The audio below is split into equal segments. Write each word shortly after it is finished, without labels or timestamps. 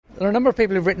There are a number of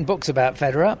people who've written books about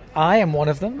Federer. I am one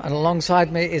of them, and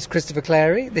alongside me is Christopher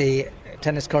Clarey, the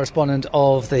tennis correspondent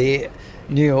of the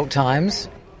New York Times.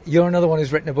 You're another one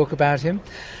who's written a book about him.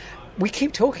 We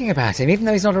keep talking about him, even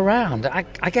though he's not around.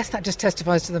 I guess that just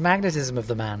testifies to the magnetism of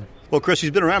the man. Well, Chris, he's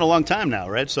been around a long time now,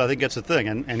 right? So I think that's the thing,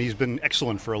 and he's been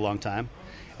excellent for a long time.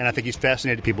 And I think he's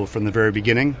fascinated people from the very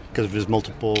beginning because of his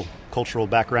multiple cultural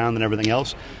background and everything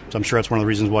else. So I'm sure that's one of the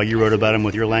reasons why you wrote about him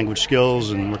with your language skills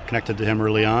and were connected to him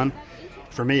early on.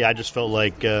 For me, I just felt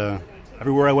like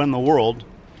everywhere I went in the world,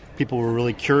 people were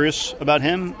really curious about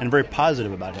him and very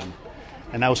positive about him.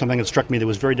 And that was something that struck me that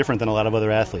was very different than a lot of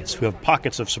other athletes who have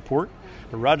pockets of support.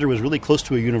 But Roger was really close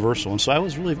to a universal. And so I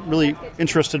was really, really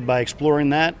interested by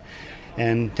exploring that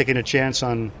and taking a chance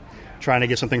on trying to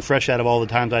get something fresh out of all the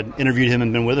times I'd interviewed him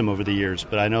and been with him over the years.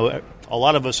 But I know a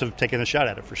lot of us have taken a shot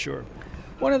at it for sure.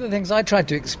 One of the things I tried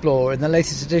to explore in the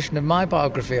latest edition of my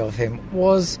biography of him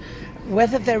was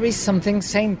whether there is something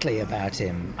saintly about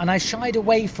him. And I shied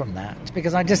away from that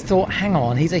because I just thought, hang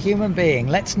on, he's a human being.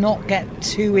 Let's not get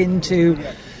too into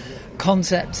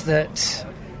concepts that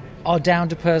are down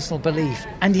to personal belief.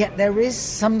 And yet there is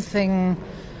something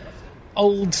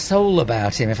old soul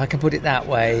about him, if I can put it that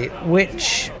way,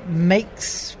 which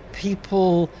makes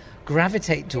people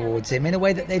gravitate towards him in a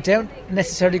way that they don't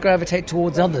necessarily gravitate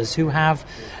towards others who have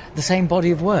the same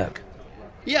body of work.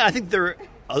 Yeah, I think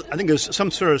there's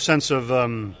some sort of sense of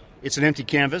it's an empty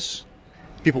canvas.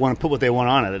 People want to put what they want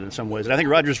on it in some ways. And I think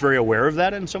Roger's very aware of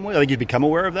that in some ways. I think he's become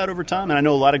aware of that over time. And I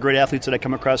know a lot of great athletes that I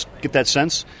come across get that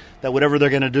sense that whatever they're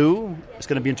going to do is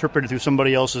going to be interpreted through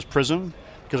somebody else's prism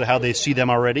because of how they see them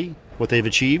already, what they've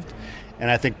achieved.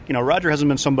 And I think, Roger hasn't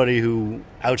been somebody who,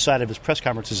 outside of his press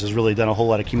conferences, has really done a whole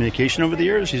lot of communication over the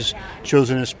years. He's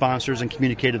chosen his sponsors and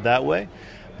communicated that way.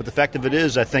 But the fact of it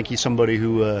is, I think he's somebody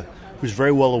who's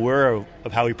very well aware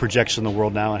of how he projects in the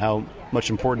world now and how much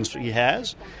importance he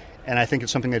has. And I think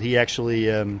it's something that he actually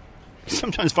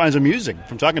sometimes finds amusing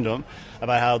from talking to him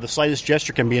about how the slightest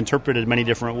gesture can be interpreted many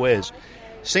different ways.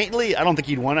 Saintly, I don't think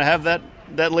he'd want to have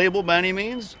that label by any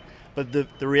means. But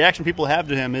the reaction people have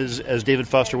to him is, as David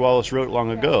Foster Wallace wrote long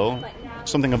ago,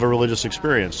 something of a religious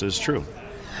experience is true.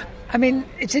 I mean,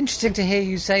 it's interesting to hear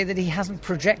you say that he hasn't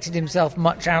projected himself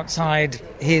much outside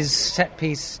his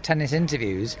set-piece tennis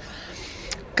interviews,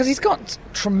 because he's got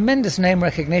tremendous name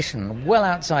recognition, well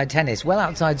outside tennis, well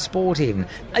outside sport even.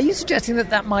 Are you suggesting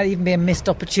that might even be a missed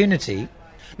opportunity?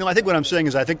 No, I think what I'm saying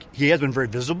is I think he has been very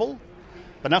visible,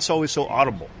 but not always so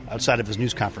audible outside of his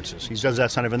news conferences. He does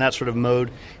that kind of in that sort of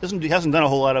mode. He hasn't done a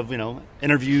whole lot of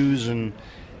interviews and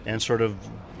sort of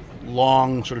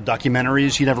long sort of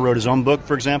documentaries. He never wrote his own book,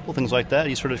 for example, things like that.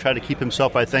 He sort of tried to keep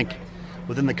himself, I think,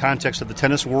 within the context of the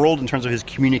tennis world in terms of his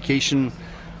communication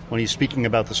when he's speaking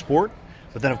about the sport.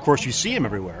 But then, of course, you see him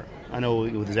everywhere. I know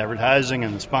with his advertising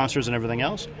and the sponsors and everything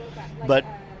else. But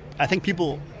I think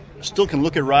people still can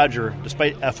look at Roger,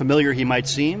 despite how familiar he might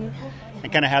seem,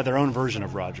 and kind of have their own version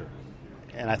of Roger.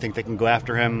 And I think they can go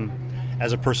after him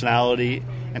as a personality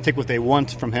and take what they want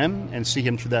from him and see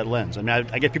him through that lens. I mean,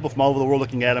 I get people from all over the world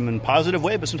looking at him in a positive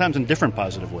way, but sometimes in different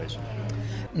positive ways.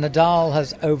 Nadal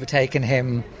has overtaken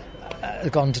him,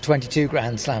 gone to 22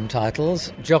 Grand Slam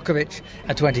titles. Djokovic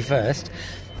at 21st.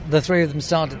 The three of them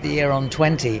started the year on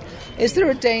 20. Is there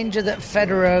a danger that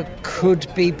Federer could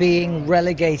be being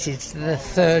relegated to the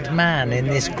third man in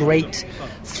this great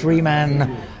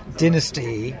three-man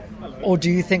dynasty, or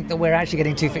do you think that we're actually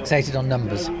getting too fixated on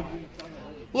numbers?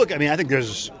 Look, I mean, I think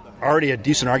there's already a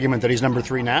decent argument that he's number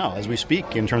 3 now as we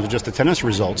speak in terms of just the tennis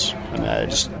results.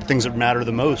 Just things that matter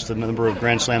the most. The number of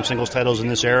Grand Slam singles titles in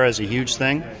this era is a huge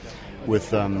thing, with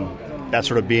that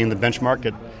sort of being the benchmark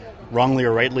that wrongly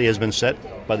or rightly has been set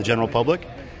by the general public.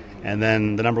 And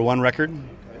then the number 1 record,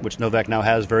 which Novak now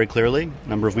has very clearly,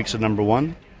 number of weeks at number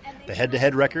 1. The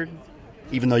head-to-head record,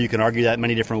 even though you can argue that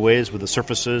many different ways with the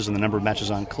surfaces and the number of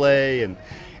matches on clay and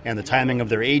the timing of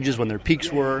their ages when their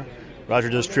peaks were. Roger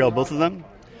does trail both of them.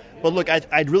 But look,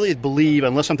 I'd really believe,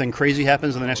 unless something crazy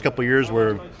happens in the next couple of years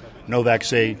where Novak,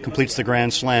 say, completes the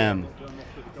Grand Slam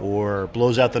or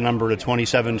blows out the number to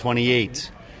 27,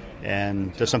 28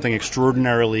 and does something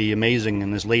extraordinarily amazing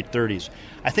in his late 30s,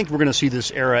 I think we're going to see this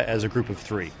era as a group of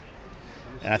 3.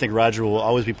 And I think Roger will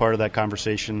always be part of that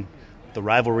conversation. The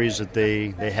rivalries that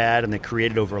they had and they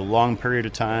created over a long period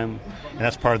of time. And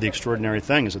that's part of the extraordinary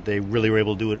thing, is that they really were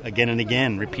able to do it again and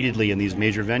again, repeatedly in these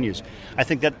major venues. I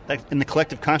think that in the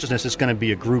collective consciousness, it's going to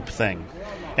be a group thing.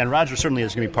 And Roger certainly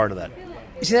is going to be part of that.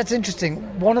 You see, that's interesting.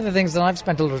 One of the things that I've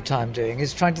spent a lot of time doing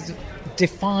is trying to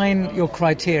define your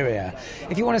criteria.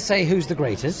 If you want to say who's the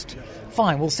greatest,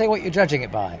 fine, we'll say what you're judging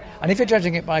it by. And if you're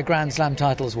judging it by Grand Slam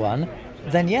titles won,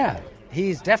 then yeah.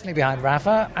 He's definitely behind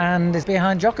Rafa and is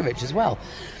behind Djokovic as well.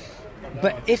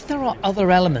 But if there are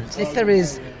other elements, if there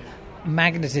is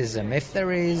magnetism, if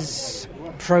there is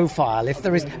profile, if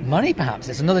there is money, perhaps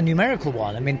it's another numerical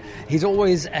one. I mean, he's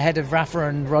always ahead of Rafa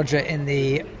and Roger in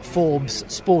the Forbes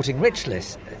sporting rich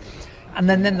list. And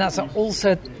then there's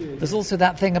also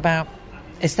that thing about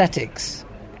aesthetics.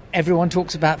 Everyone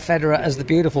talks about Federer as the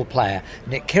beautiful player.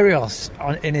 Nick Kyrgios,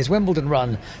 in his Wimbledon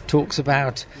run, talks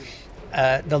about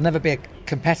there'll never be a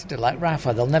competitor like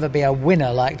Rafa. There'll never be a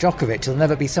winner like Djokovic. There'll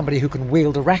never be somebody who can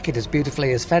wield a racket as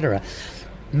beautifully as Federer.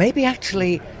 Maybe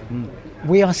actually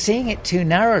we are seeing it too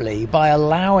narrowly by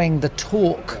allowing the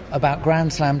talk about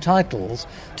Grand Slam titles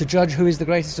to judge who is the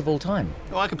greatest of all time.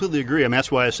 Oh, I completely agree. I mean,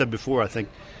 that's why I said before, I think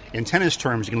in tennis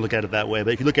terms you can look at it that way.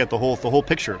 But if you look at the whole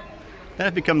picture, then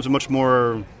it becomes a much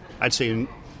more, I'd say,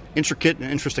 intricate and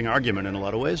interesting argument in a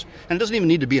lot of ways. And it doesn't even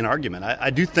need to be an argument. I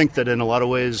do think that in a lot of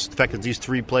ways, the fact that these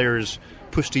three players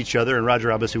pushed each other, and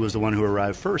Roger obviously was the one who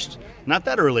arrived first. Not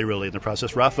that early, really, in the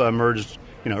process. Rafa emerged,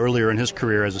 earlier in his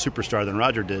career as a superstar than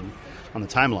Roger did on the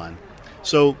timeline.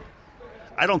 So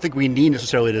I don't think we need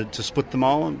necessarily to split them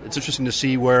all. It's interesting to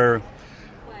see where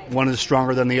one is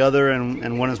stronger than the other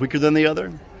and one is weaker than the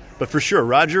other. But for sure,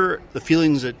 Roger, the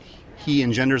feelings that he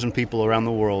engenders in people around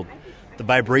the world, the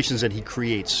vibrations that he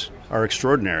creates are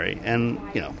extraordinary. And,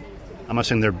 I'm not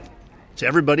saying they're, to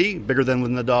everybody, bigger than with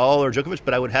Nadal or Djokovic,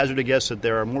 but I would hazard a guess that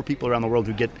there are more people around the world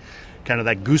who get kind of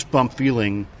that goosebump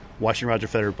feeling watching Roger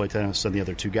Federer play tennis than the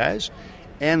other two guys.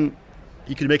 And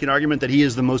you could make an argument that he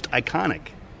is the most iconic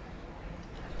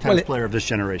tennis player of this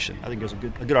generation. I think there's a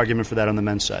good argument for that on the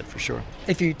men's side, for sure.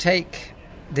 If you take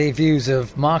the views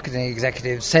of marketing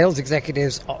executives, sales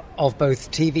executives of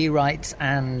both TV rights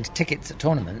and tickets at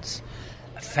tournaments,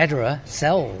 Federer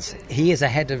sells. He is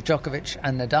ahead of Djokovic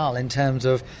and Nadal in terms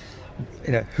of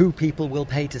who people will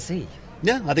pay to see.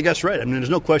 Yeah, I think that's right. I mean, there's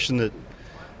no question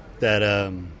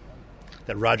that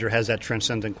Roger has that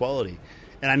transcendent quality.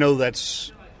 And I know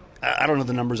I don't know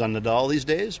the numbers on Nadal these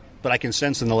days, but I can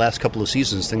sense in the last couple of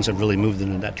seasons things have really moved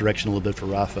in that direction a little bit for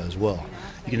Rafa as well.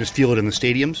 You can just feel it in the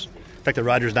stadiums. The fact that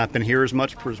Roger's not been here as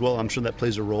much as well, I'm sure that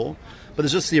plays a role. But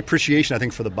there's just the appreciation, I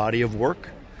think, for the body of work,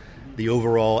 the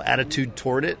overall attitude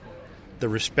toward it, the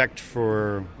respect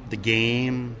for the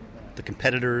game, the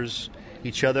competitors,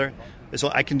 each other. So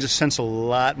I can just sense a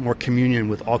lot more communion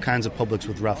with all kinds of publics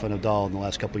with Rafa and Nadal in the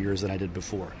last couple of years than I did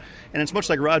before. And it's much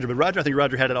like Roger, but I think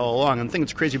Roger had it all along. And the thing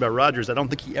that's crazy about Roger is I don't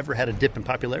think he ever had a dip in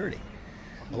popularity.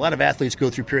 A lot of athletes go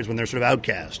through periods when they're sort of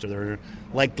outcast or they're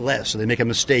liked less or they make a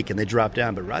mistake and they drop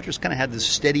down. But Roger's kind of had this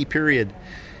steady period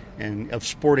of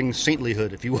sporting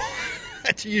saintlyhood, if you will,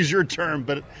 to use your term.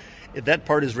 But that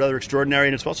part is rather extraordinary,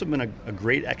 and it's also been a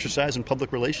great exercise in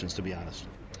public relations, to be honest.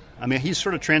 I mean, he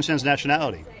sort of transcends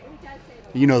nationality.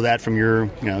 You know that from your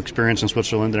experience in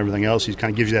Switzerland and everything else. He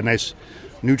kind of gives you that nice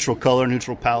neutral color,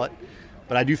 neutral palette.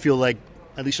 But I do feel like,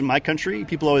 at least in my country,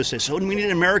 people always say, so we need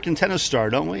an American tennis star,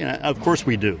 don't we? And of course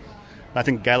we do. I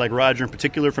think a guy like Roger in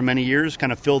particular for many years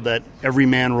kind of filled that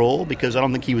everyman role because I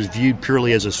don't think he was viewed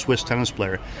purely as a Swiss tennis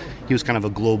player. He was kind of a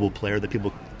global player that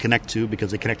people connect to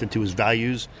because they connected to his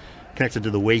values, connected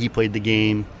to the way he played the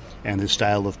game and his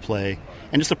style of play,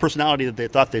 and just the personality that they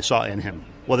thought they saw in him.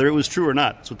 Whether it was true or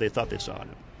not, it's what they thought they saw in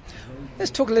him. Let's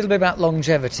talk a little bit about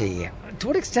longevity. To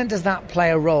what extent does that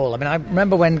play a role? I mean, I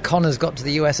remember when Connors got to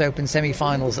the US Open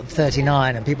semi-finals at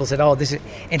 39 and people said, this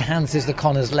enhances the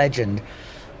Connors legend.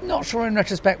 Not sure in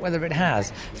retrospect whether it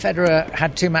has. Federer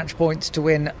had 2 match points to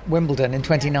win Wimbledon in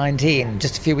 2019,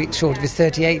 just a few weeks short of his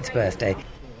 38th birthday.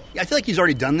 I feel like he's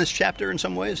already done this chapter in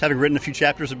some ways, having written a few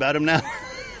chapters about him now.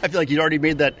 I feel like he'd already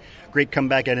made that great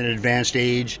comeback at an advanced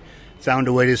age, found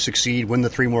a way to succeed, win the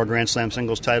 3 more Grand Slam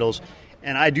singles titles.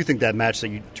 And I do think that match that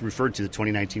you referred to, the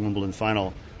 2019 Wimbledon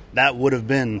final, that would have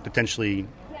been potentially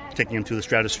taking him to the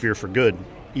stratosphere for good,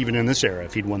 even in this era,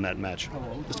 if he'd won that match.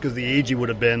 Just because the age he would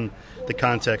have been, the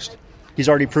context. He's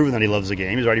already proven that he loves the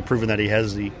game. He's already proven that he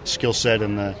has the skill set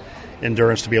and the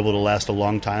endurance to be able to last a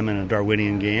long time in a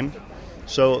Darwinian game.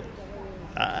 So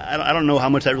I don't know how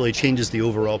much that really changes the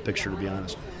overall picture, to be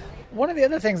honest. One of the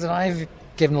other things that I've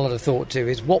given a lot of thought to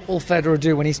is what will Federer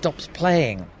do when he stops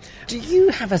playing? Do you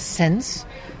have a sense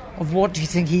of what do you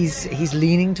think he's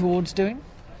leaning towards doing?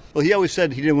 Well, he always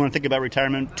said he didn't want to think about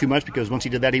retirement too much because once he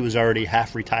did that, he was already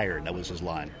half retired. That was his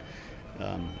line.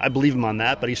 I believe him on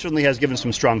that, but he certainly has given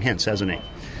some strong hints, hasn't he?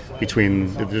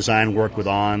 Between the design work with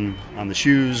on the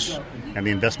shoes and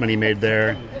the investment he made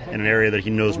there in an area that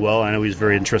he knows well. I know he's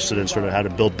very interested in sort of how to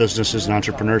build businesses and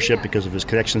entrepreneurship because of his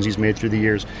connections he's made through the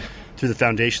years, through the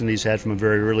foundation that he's had from a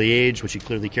very early age, which he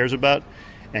clearly cares about,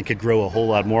 and could grow a whole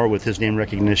lot more with his name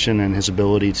recognition and his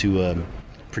ability to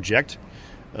project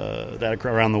that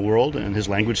around the world, and his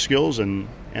language skills and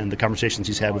the conversations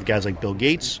he's had with guys like Bill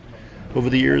Gates over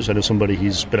the years. I know somebody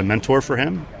he's been a mentor for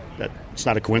him. It's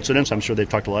not a coincidence. I'm sure they've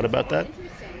talked a lot about that.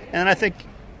 And I think,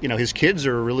 his kids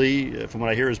are really, from what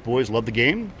I hear, his boys love the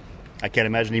game. I can't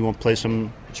imagine he won't play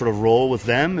some sort of role with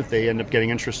them if they end up getting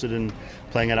interested in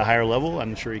playing at a higher level.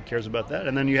 I'm sure he cares about that.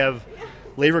 And then you have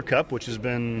Laver Cup, which has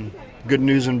been good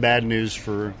news and bad news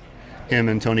for him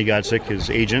and Tony Godsick, his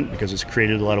agent, because it's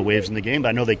created a lot of waves in the game. But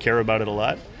I know they care about it a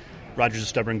lot. Roger's a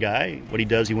stubborn guy. What he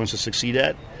does, he wants to succeed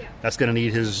at. That's going to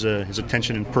need his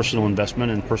attention and personal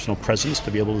investment and personal presence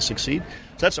to be able to succeed.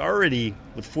 So that's already,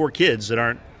 with 4 kids that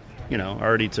aren't,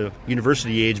 already to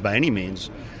university age by any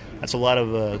means, that's a lot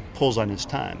of pulls on his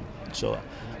time. So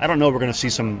I don't know if we're going to see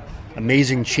some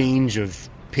amazing change of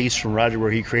pace from Roger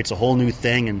where he creates a whole new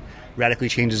thing and radically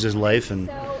changes his life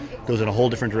and goes in a whole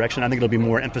different direction. I think it'll be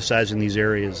more emphasizing these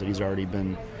areas that he's already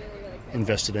been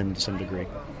invested in to some degree.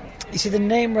 You see, the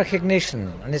name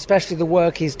recognition, and especially the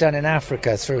work he's done in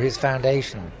Africa through his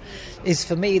foundation, is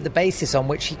for me the basis on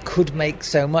which he could make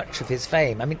so much of his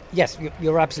fame. I mean, yes,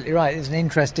 you're absolutely right. There's an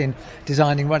interest in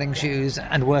designing running shoes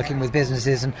and working with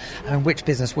businesses, and which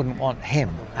business wouldn't want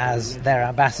him as their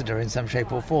ambassador in some shape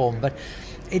or form? But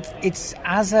it's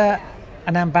as an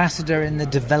ambassador in the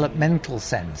developmental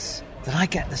sense that I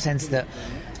get the sense that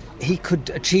he could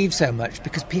achieve so much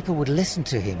because people would listen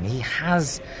to him. He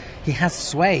has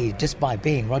sway just by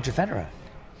being Roger Federer.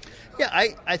 Yeah,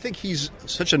 I think he's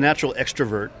such a natural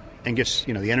extrovert and gets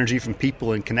the energy from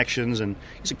people and connections, and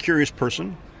he's a curious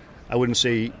person. I wouldn't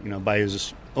say by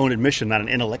his own admission not an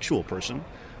intellectual person,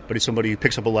 but he's somebody who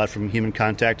picks up a lot from human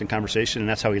contact and conversation, and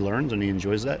that's how he learns, and he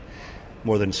enjoys that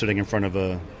more than sitting in front of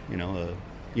a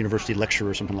university lecture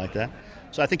or something like that.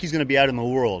 So I think he's going to be out in the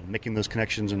world making those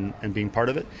connections and being part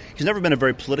of it. He's never been a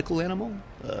very political animal.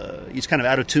 He's kind of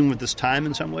out of tune with this time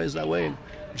in some ways that way,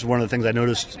 which is one of the things I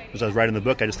noticed as I was writing the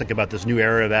book. I just think about this new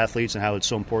era of athletes and how it's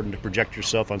so important to project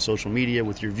yourself on social media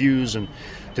with your views and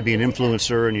to be an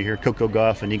influencer. And you hear Coco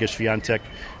Gauff and Iga Swiatek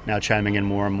now chiming in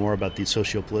more and more about these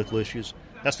socio-political issues.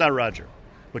 That's not Roger.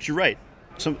 But you're right.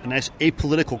 A nice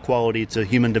apolitical quality to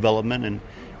human development and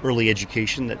early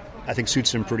education that I think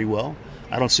suits him pretty well.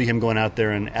 I don't see him going out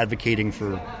there and advocating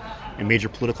for major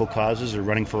political causes or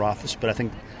running for office, but I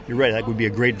think you're right. That would be a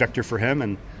great vector for him,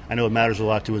 and I know it matters a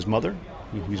lot to his mother,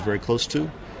 who he's very close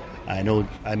to. I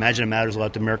imagine it matters a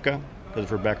lot to Mirka because of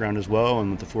her background as well,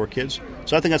 and with the 4 kids.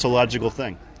 So I think that's a logical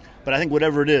thing. But I think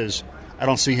whatever it is, I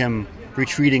don't see him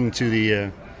retreating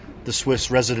to the Swiss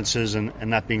residences and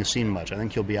not being seen much. I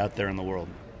think he'll be out there in the world.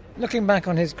 Looking back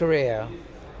on his career,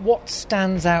 what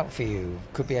stands out for you?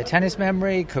 Could be a tennis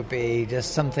memory, could be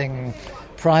just something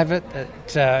private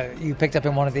that you picked up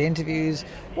in one of the interviews.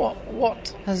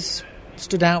 What has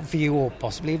stood out for you or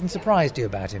possibly even surprised you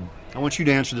about him? I want you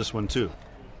to answer this one too.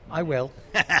 I will.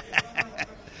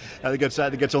 I think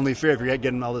that's only fair if you're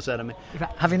getting all this out of me.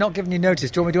 Having not given you notice,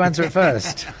 do you want me to answer it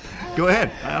first? Go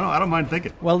ahead. I don't mind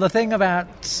thinking. Well, the thing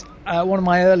about one of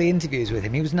my early interviews with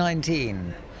him, he was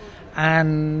 19,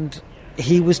 and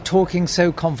he was talking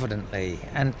so confidently,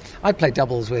 and I played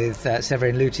doubles with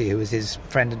Severin Luthi, who was his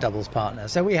friend and doubles partner,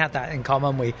 so we had that in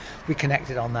common. We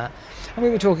connected on that, and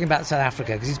we were talking about South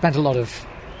Africa because he spent a lot of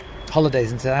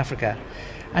holidays in South Africa,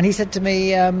 and he said to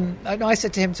me, I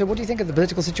said to him, so what do you think of the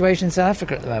political situation in South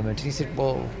Africa at the moment? And he said,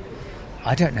 well,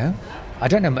 I don't know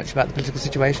much about the political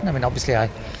situation. I mean, obviously I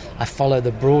follow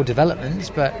the broad developments,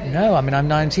 but no, I mean, I'm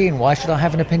 19, why should I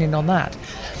have an opinion on that?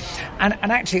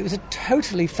 And actually, it was a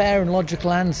totally fair and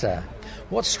logical answer.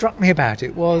 What struck me about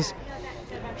it was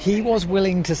he was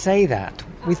willing to say that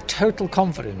with total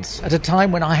confidence at a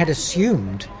time when I had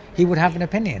assumed he would have an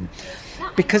opinion,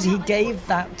 because he gave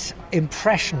that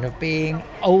impression of being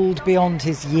old beyond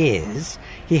his years.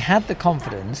 He had the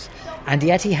confidence, and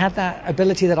yet he had that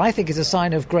ability that I think is a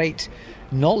sign of great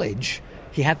knowledge.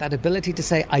 He had that ability to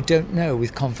say, I don't know,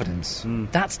 with confidence.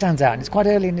 That stands out, and it's quite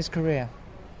early in his career.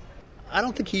 I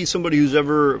don't think he's somebody who's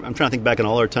ever, I'm trying to think back on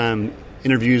all our time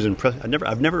interviews and press,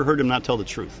 I've never heard him not tell the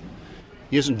truth.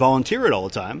 He doesn't volunteer it all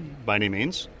the time, by any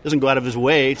means. Doesn't go out of his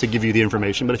way to give you the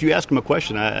information. But if you ask him a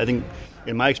question, I think,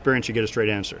 in my experience, you get a straight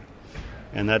answer.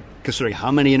 And that, considering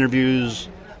how many interviews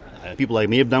people like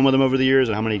me have done with him over the years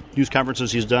and how many news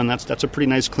conferences he's done, that's a pretty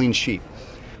nice, clean sheet.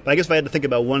 But I guess if I had to think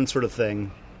about one sort of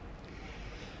thing,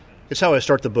 it's how I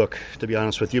start the book, to be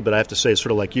honest with you. But I have to say, it's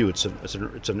sort of like you. It's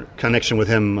a connection with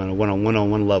him on a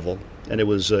one-on-one level. And it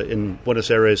was in Buenos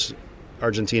Aires,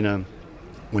 Argentina,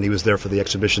 when he was there for the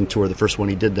exhibition tour, the first one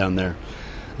he did down there.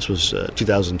 This was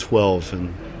 2012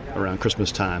 and around Christmas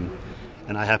time.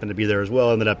 And I happened to be there as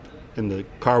well. Ended up in the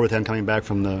car with him coming back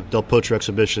from the Del Potro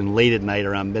exhibition late at night,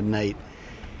 around midnight,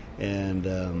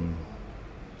 and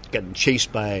getting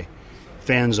chased by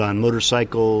fans on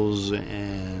motorcycles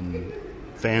and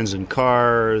fans in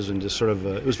cars, and just sort of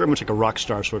it was very much like a rock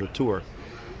star sort of tour.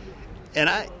 And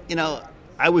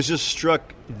I was just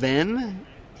struck then.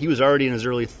 He was already in his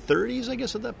early 30s, I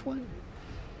guess, at that point.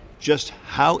 Just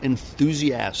how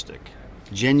enthusiastic,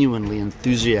 genuinely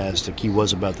enthusiastic he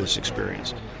was about this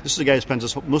experience. This is a guy who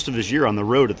spends most of his year on the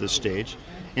road at this stage,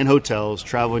 in hotels,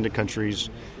 traveling to countries,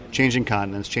 changing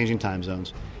continents, changing time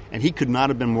zones. And he could not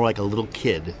have been more like a little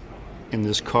kid in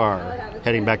this car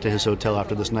heading back to his hotel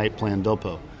after this night playing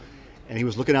Delpo. And he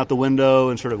was looking out the window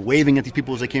and sort of waving at these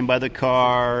people as they came by the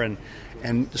car and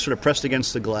just sort of pressed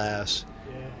against the glass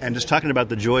and just talking about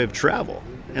the joy of travel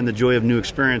and the joy of new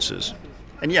experiences.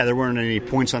 And yeah, there weren't any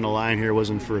points on the line here. It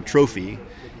wasn't for a trophy.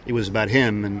 It was about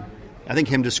him, and I think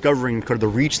him discovering kind of the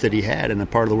reach that he had in a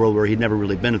part of the world where he'd never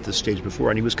really been at this stage before.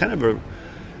 And he was kind of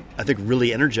I think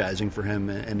really energizing for him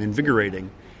and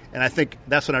invigorating. And I think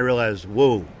that's when I realized,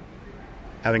 whoa,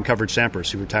 having covered Sampras,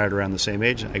 who retired around the same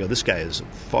age, I go, this guy is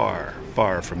far,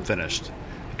 far from finished,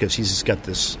 because he's just got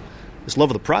this love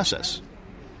of the process.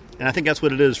 And I think that's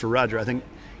what it is for Roger. I think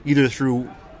either through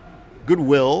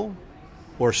goodwill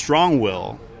or strong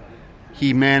will,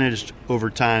 he managed over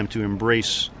time to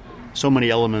embrace so many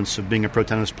elements of being a pro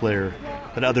tennis player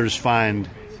that others find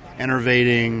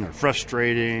enervating or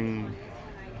frustrating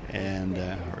and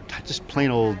or just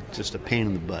plain old just a pain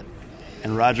in the butt.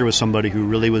 And Roger was somebody who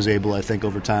really was able, I think,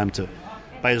 over time to,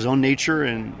 by his own nature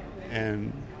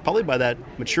and probably by that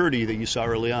maturity that you saw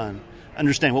early on,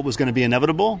 understand what was going to be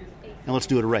inevitable, and let's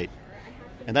do it right.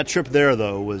 And that trip there,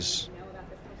 though, was,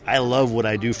 I love what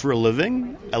I do for a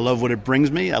living. I love what it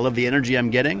brings me. I love the energy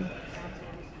I'm getting.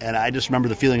 And I just remember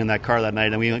the feeling in that car that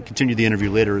night, and we continued the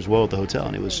interview later as well at the hotel,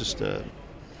 and it was just,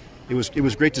 it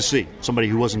was great to see somebody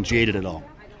who wasn't jaded at all.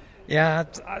 Yeah,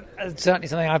 it's certainly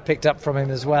something I've picked up from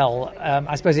him as well.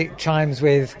 I suppose it chimes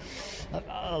with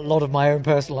a lot of my own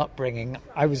personal upbringing.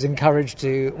 I was encouraged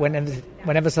to,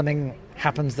 whenever something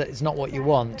happens that is not what you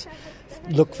want,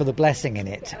 look for the blessing in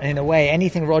it. And in a way,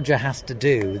 anything Roger has to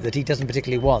do that he doesn't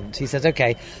particularly want, he says,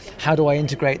 okay, how do I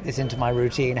integrate this into my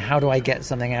routine? How do I get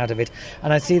something out of it?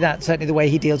 And I see that certainly the way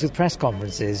he deals with press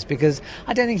conferences, because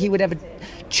I don't think he would ever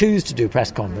choose to do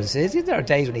press conferences. There are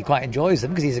days when he quite enjoys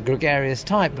them because he's a gregarious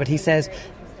type, but he says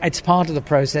it's part of the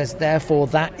process, therefore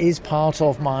that is part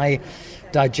of my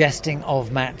digesting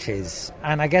of matches.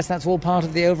 And I guess that's all part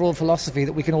of the overall philosophy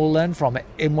that we can all learn from it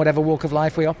in whatever walk of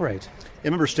life we operate. I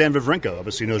remember Stan Wawrinka,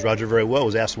 obviously knows Roger very well,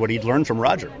 was asked what he'd learned from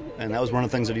Roger. And that was one of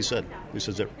the things that he said. He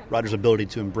says that Roger's ability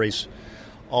to embrace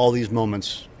all these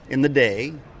moments in the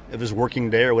day, of his working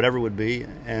day or whatever it would be,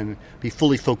 and be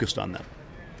fully focused on them.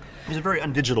 He's a very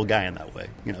undigital guy in that way.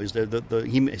 You know, he's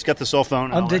got the cell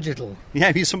phone. Undigital.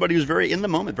 Yeah, he's somebody who's very in the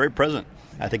moment, very present,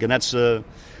 I think. And that's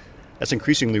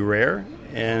increasingly rare.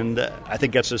 And I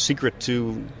think that's a secret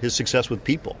to his success with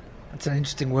people. That's an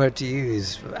interesting word to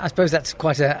use. I suppose that's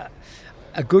quite a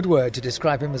good word to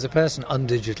describe him as a person,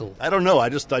 undigital. I don't know. I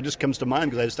just comes to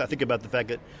mind because I think about the fact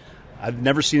that I've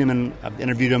never seen him, I've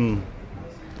interviewed him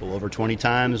a little over 20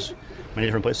 times, many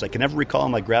different places. I can never recall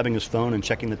him like grabbing his phone and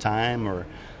checking the time or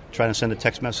trying to send a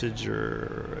text message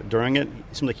or during it.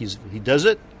 It seems like he does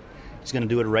it. He's going to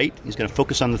do it right. He's going to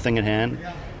focus on the thing at hand,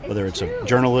 whether it's a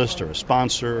journalist or a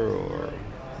sponsor or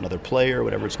another player,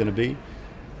 whatever it's going to be.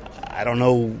 I don't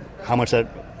know how much that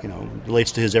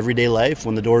relates to his everyday life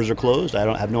when the doors are closed.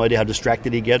 I have no idea how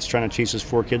distracted he gets trying to chase his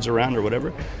 4 kids around or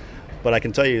whatever. But I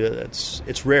can tell you that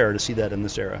it's rare to see that in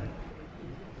this era.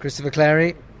 Christopher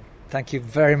Clarey, thank you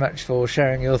very much for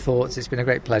sharing your thoughts. It's been a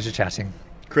great pleasure chatting.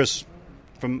 Chris,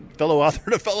 from fellow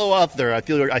author to fellow author, I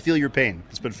feel your pain.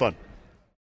 It's been fun.